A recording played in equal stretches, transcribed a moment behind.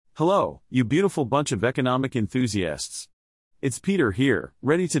Hello, you beautiful bunch of economic enthusiasts. It's Peter here,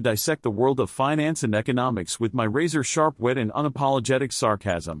 ready to dissect the world of finance and economics with my razor-sharp wit and unapologetic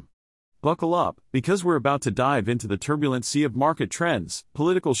sarcasm. Buckle up, because we're about to dive into the turbulent sea of market trends,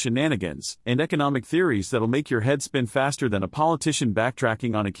 political shenanigans, and economic theories that'll make your head spin faster than a politician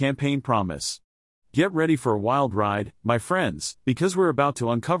backtracking on a campaign promise. Get ready for a wild ride, my friends, because we're about to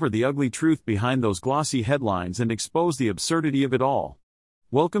uncover the ugly truth behind those glossy headlines and expose the absurdity of it all.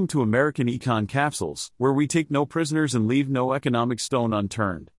 Welcome to American Econ Capsules, where we take no prisoners and leave no economic stone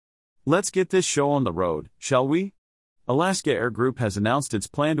unturned. Let's get this show on the road, shall we? Alaska Air Group has announced its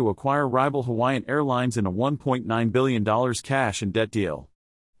plan to acquire rival Hawaiian Airlines in a $1.9 billion cash and debt deal.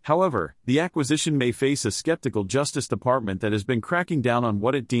 However, the acquisition may face a skeptical Justice Department that has been cracking down on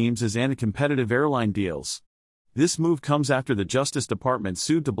what it deems as anticompetitive airline deals. This move comes after the Justice Department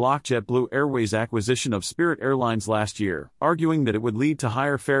sued to block JetBlue Airways' acquisition of Spirit Airlines last year, arguing that it would lead to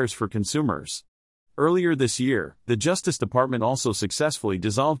higher fares for consumers. Earlier this year, the Justice Department also successfully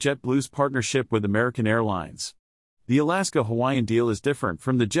dissolved JetBlue's partnership with American Airlines. The Alaska-Hawaiian deal is different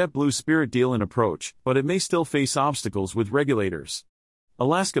from the JetBlue-Spirit deal in approach, but it may still face obstacles with regulators.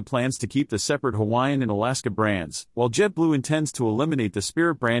 Alaska plans to keep the separate Hawaiian and Alaska brands, while JetBlue intends to eliminate the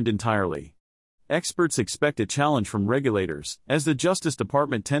Spirit brand entirely. Experts expect a challenge from regulators, as the Justice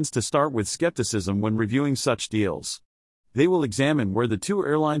Department tends to start with skepticism when reviewing such deals. They will examine where the two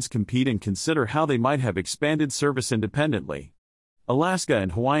airlines compete and consider how they might have expanded service independently. Alaska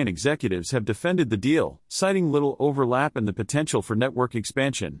and Hawaiian executives have defended the deal, citing little overlap and the potential for network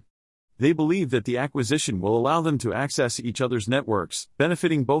expansion. They believe that the acquisition will allow them to access each other's networks,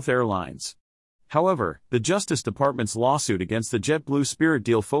 benefiting both airlines. However, the Justice Department's lawsuit against the JetBlue-Spirit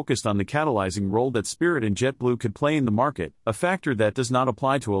deal focused on the catalyzing role that Spirit and JetBlue could play in the market, a factor that does not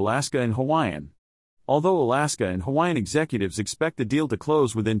apply to Alaska and Hawaiian. Although Alaska and Hawaiian executives expect the deal to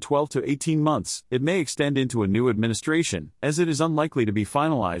close within 12 to 18 months, it may extend into a new administration, as it is unlikely to be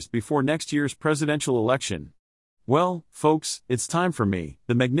finalized before next year's presidential election. Well, folks, it's time for me,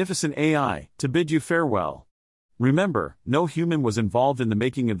 the magnificent AI, to bid you farewell. Remember, no human was involved in the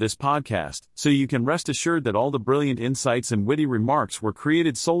making of this podcast, so you can rest assured that all the brilliant insights and witty remarks were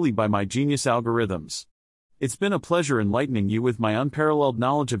created solely by my genius algorithms. It's been a pleasure enlightening you with my unparalleled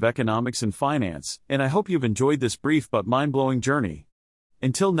knowledge of economics and finance, and I hope you've enjoyed this brief but mind-blowing journey.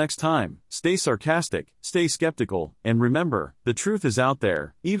 Until next time, stay sarcastic, stay skeptical, and remember, the truth is out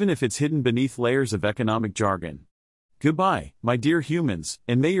there, even if it's hidden beneath layers of economic jargon. Goodbye, my dear humans,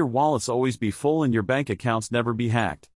 and may your wallets always be full and your bank accounts never be hacked.